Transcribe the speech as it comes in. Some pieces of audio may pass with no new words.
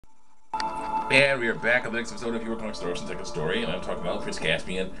And we are back on the next episode of Your Comic Story, second story, and I'm talking about Prince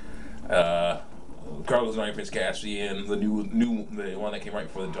Caspian. Carlos Knight, Prince Caspian, the one that came right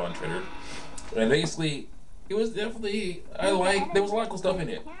before the Dawn Treader. And basically, it was definitely, there was a lot of cool stuff in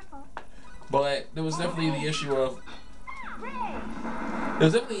it. But there was definitely the issue of,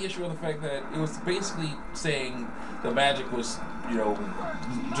 the fact that it was basically saying the magic was,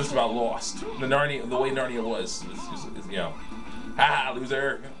 just about lost. The way Narnia was, haha,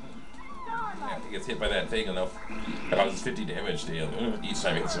 loser. Yeah, he gets hit by that thing enough. That causes 50 damage to him each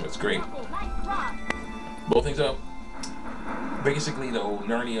time he hits him. It's great. Blow things up. Basically, though,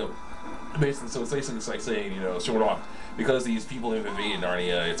 Narnia. So it's basically like saying, show it off. Because these people have invaded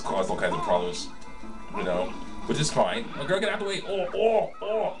Narnia, it's caused all kinds of problems. Which is fine. Oh, girl, get out the way. Oh.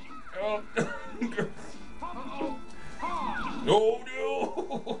 Oh, no.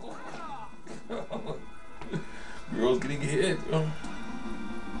 Girl's getting hit.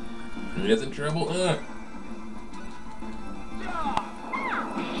 He's in trouble.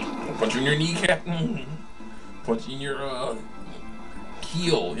 Punch you in your kneecap. Punch you in your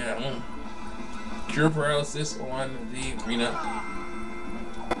heel. Yeah. Cure paralysis on the arena.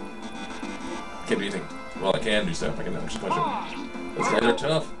 Can't do anything. Well, I can do stuff. I can just punch him. Those guys are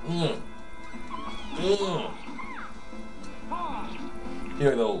tough.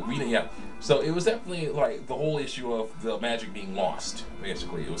 Anyway, though, arena, yeah. So it was definitely like the whole issue of the magic being lost,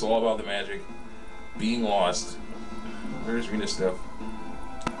 basically. It was all about the magic being lost. Where's Rena's stuff?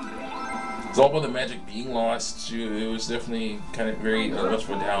 It's all about the magic being lost. It was definitely kind of very much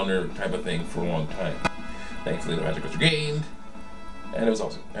of a downer type of thing for a long time. Thankfully, the magic was regained, and it was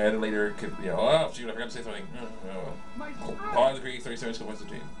awesome. And later, oh shoot, I forgot to say something. Oh well. Paul has increased 37 skill points of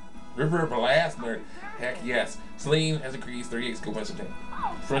chain. River Blast nerd. Heck yes. Celine has increased 38 skill points of chain.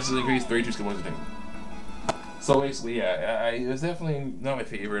 First has increased 32 skill points of chain. So basically, yeah, it was definitely not my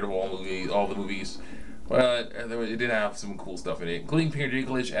favorite of all the movies. But it did have some cool stuff in it, including Peter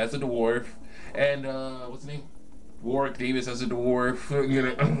Dinklage as a dwarf, and what's his name? Warwick Davis as a dwarf,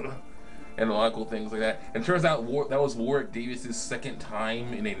 and a lot of cool things like that. And it turns out that was Warwick Davis' second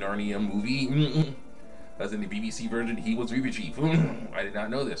time in a Narnia movie. As in the BBC version, he was Reaper Chief. I did not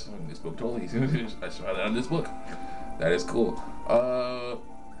know this. This book told me. I saw that on this book. That is cool.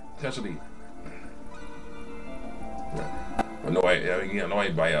 Specialty.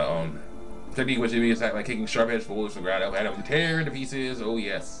 Annoyed by technique which is attacked by kicking sharp-edged boulders from the ground up at him to tear into pieces. Oh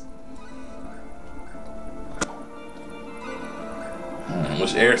yes.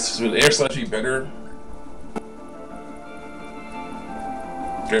 Was air slash be better?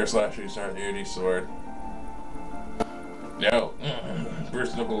 Air slash restart the unity sword. No.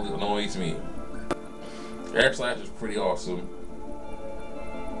 Burst knuckle annoys me. Air slash is pretty awesome.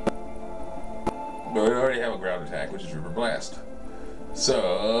 But we already have a ground attack, which is River Blast.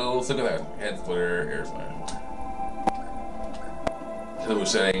 So let's look at that. Head splitter, air slash. So we're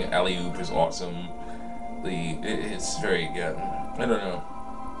saying alley oop is awesome. It's very good. I don't know.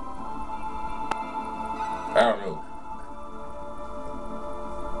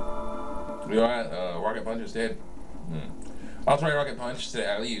 You know what? Rocket Punch is dead. I'll try Rocket Punch to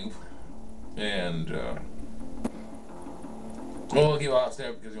alley oop. And we'll give off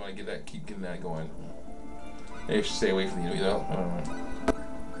step because you want to keep getting that going. Maybe you should stay away from the enemy though.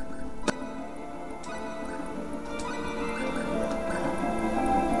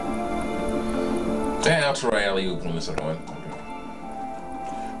 Yeah, I'll try alley oop on the second one. Okay.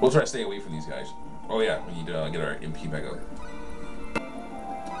 We'll try to stay away from these guys. Oh yeah, we need to get our MP back up.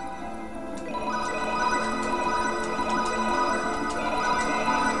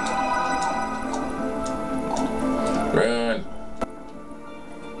 Run!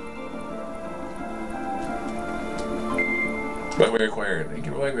 Blackberry acquired. Thank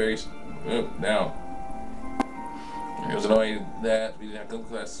you for blackberries. Oh, now. I was annoyed that we didn't have Gum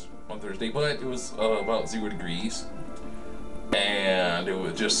class on Thursday, but it was about 0 degrees. And it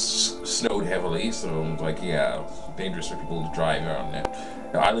was just snowed heavily, so it was like, yeah, it's dangerous for people to drive around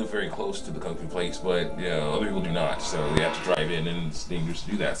that. Now, I live very close to the Kung Fu place, but other people do not, so they have to drive in, and it's dangerous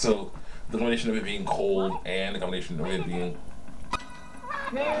to do that. So the combination of it being cold and the combination of it being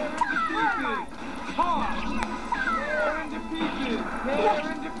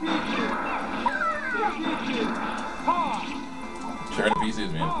tearing to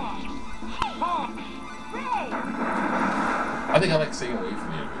pieces, man. I think I like staying away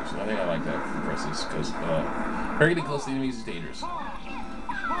from the enemies. I think I like that for presses because very getting close to the enemies is dangerous.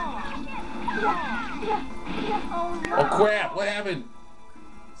 Oh crap! What happened?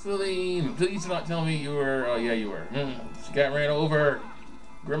 Celine, please do not tell me you were. Oh yeah, you were. She got ran over.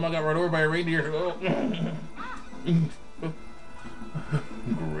 Grandma got run over by a reindeer. Oh.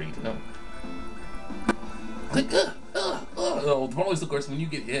 Great. Like, the problem is, of course, when you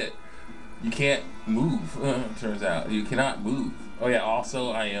get hit, you can't move. Turns out you cannot move. Oh yeah.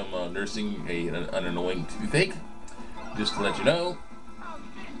 Also, I am nursing an annoying toothache. Just to let you know.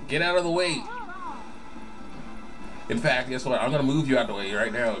 Get out of the way. In fact, guess what? I'm gonna move you out of the way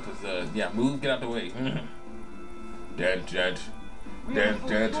right now. Because yeah, move. Get out of the way. Dun dun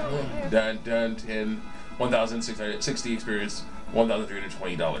dun dun dun dun. 1,660 experience.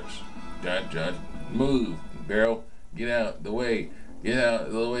 $1,320. Dun dun. Move, girl. Get out the way. Get out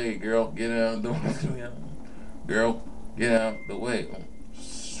of the way, girl. Get out the way. Girl, get out the way.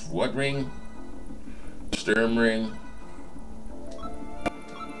 What ring? Sturm ring.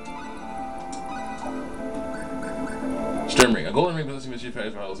 Sturm ring. A golden ring possessing mischief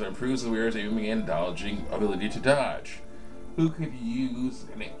files that improves the wearer's aiming and dodging ability to dodge. Who could use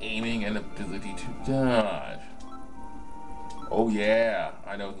an aiming and ability to dodge? Oh yeah,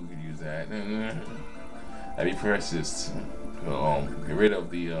 I know who could use that. That'd be precious. Get rid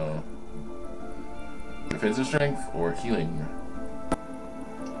of the defensive strength or healing.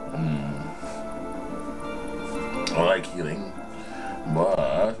 I like healing,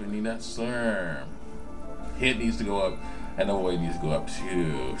 but we need that storm. Hit needs to go up, and the void needs to go up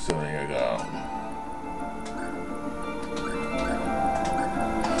too. So there you go.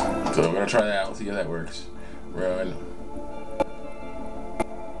 So we're gonna try that out. Let's see how that works. Run.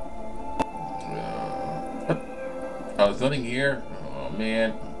 Oh, there's nothing here. Oh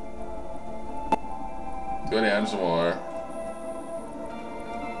man. Go down some more.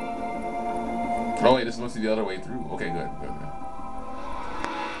 Oh wait, this must be the other way through. Okay, good.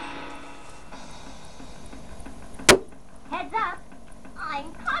 Heads up,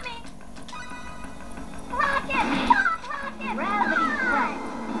 I'm coming. Rocket, stop, rocket, gravity strike.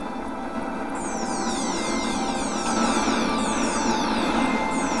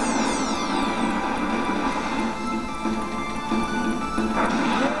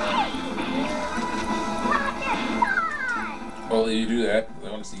 Well, you do that. I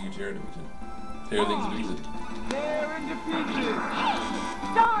want to see you tear things to pieces. Tear into pieces.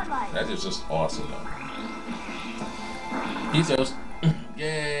 Starlight. That is just awesome, though. Pisos.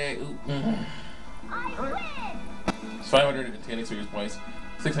 Yay! Ooh. I win. It's 510 experience points.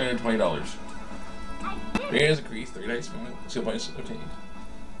 $620. I did it. There's a crease. 3 dice. Skill points obtained.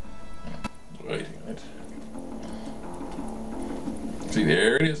 Wait a minute. See,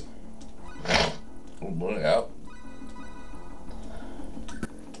 there it is. Oh boy, out.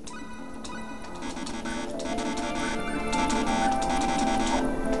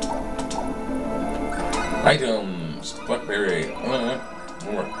 Items. Blackberry. More.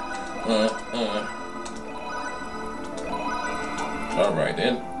 Alright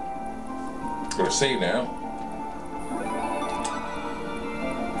then. Go to save now.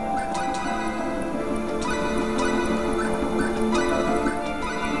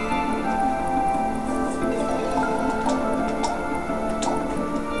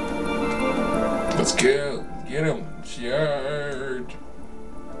 Let's go. Get him. Charge.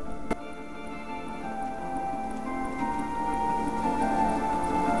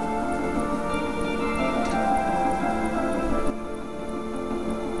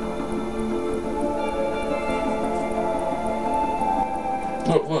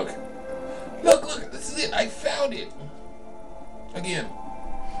 Look, look. Look, look. This is it. I found it. Again.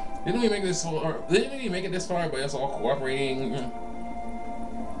 Didn't we make this far? Didn't we make it this far by us all cooperating?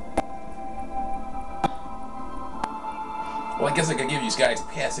 Well, I guess I could give you guys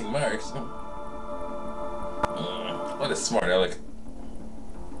passing marks. What a smart aleck.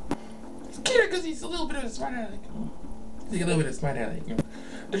 Scared because he's a little bit of a smart aleck. He's a little bit of a smart aleck.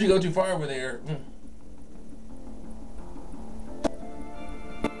 Don't you go too far over there.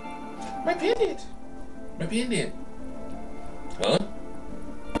 My pendant! My pendant! Huh?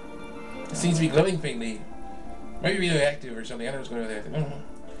 It seems to be glowing faintly. Might be radioactive or something. I don't know what's going on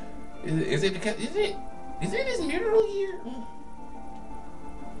with that. Is it because... Is it this mural here?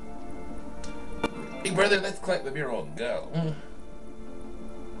 Big brother, let's collect the mural and go.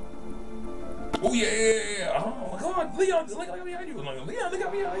 Oh yeah! Oh my god! Leon, look out behind you! Leon, look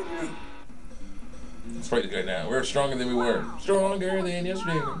out behind you! Let's fight the guy now. We're stronger than we were. Stronger than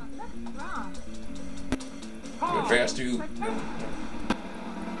yesterday. We're fast too. Thunderstorm.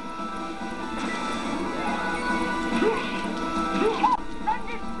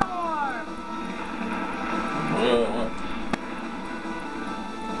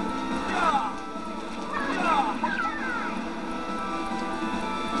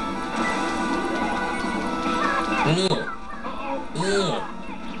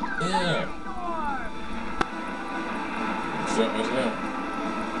 What's up?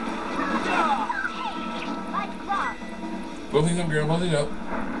 Like Both things up, girl. Both things up.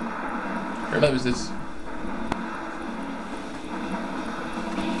 Her love is this.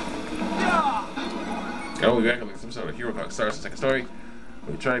 Oh, we'll be back with some sort of hero clock starts the second story.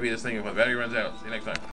 We try to beat this thing if my battery runs out. See you next time.